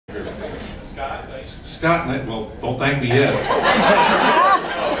Scott, well, don't thank me yet.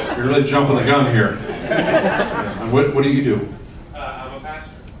 You're really jumping the gun here. And what do you do? I'm a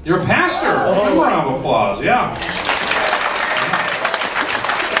pastor. You're a pastor! Give a round of applause, yeah.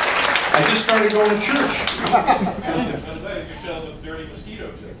 I just started going to church. You sell the dirty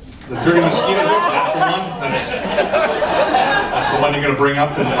mosquito jokes. The dirty mosquito jokes, that's the one? That's the one you're going to bring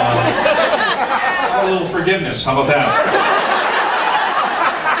up? And, a little forgiveness, how about that?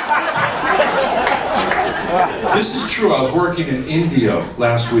 This is true. I was working in India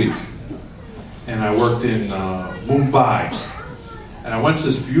last week, and I worked in Mumbai, and I went to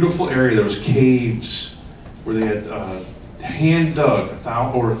this beautiful area. There was caves where they had hand dug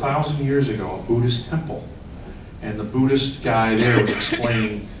over 1,000 years ago a Buddhist temple, and the Buddhist guy there was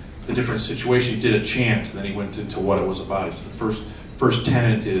explaining the different situation. He did a chant, and then he went into what it was about. He said the first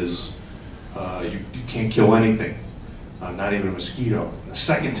tenet is you can't kill anything, not even a mosquito. And the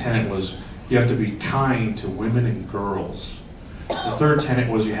second tenet was you have to be kind to women and girls. The third tenet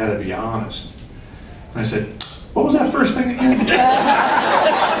was you had to be honest. And I said, what was that first thing again?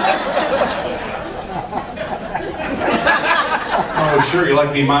 Oh, sure, you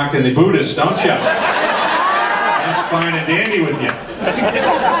like me mocking the Buddhists, don't you? That's fine and dandy with you.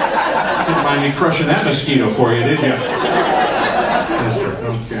 Didn't mind me crushing that mosquito for you, did you? Ester,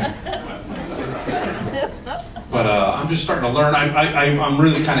 okay. But I'm just starting to learn. I'm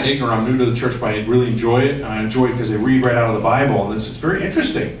really kind of ignorant. I'm new to the church, but I really enjoy it. And I enjoy it because they read right out of the Bible, and it's very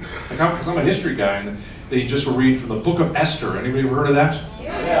interesting. Because I'm a history guy, and they just were reading from the book of Esther. Anybody ever heard of that?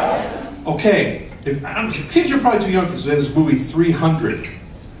 Yes. Okay. Kids, you're probably too young for this. There's this movie 300,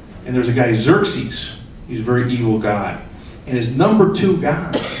 and there's a guy, Xerxes. He's a very evil guy. And his number 2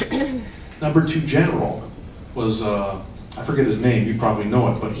 guy, number 2 general, was, I forget his name, you probably know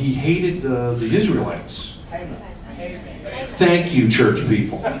it, but he hated the Israelites. Thank you, church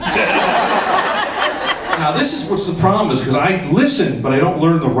people. Now this is what's the problem is, because I listen, but I don't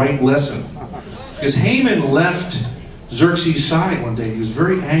learn the right lesson. Because Haman left Xerxes' side one day. He was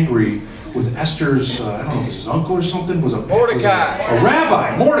very angry with Esther's, I don't know if it was his uncle or something, was a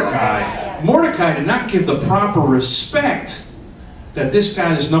rabbi, Mordecai. Mordecai did not give the proper respect that this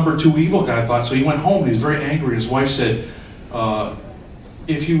guy, this number 2 evil guy, thought. So he went home and he was very angry. His wife said,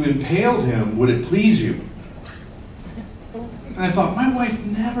 if you impaled him, would it please you? And I thought, my wife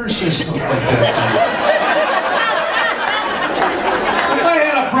never says stuff like that to me. If I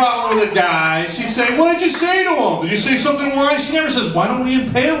had a problem with a guy, she'd say, what did you say to him? Did you say something wise? She never says, why don't we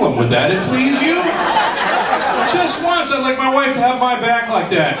impale him? Would that please you? Just once, I'd like my wife to have my back like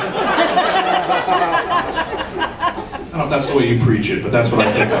that. I don't know if that's the way you preach it, but that's what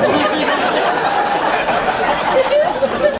I think about it.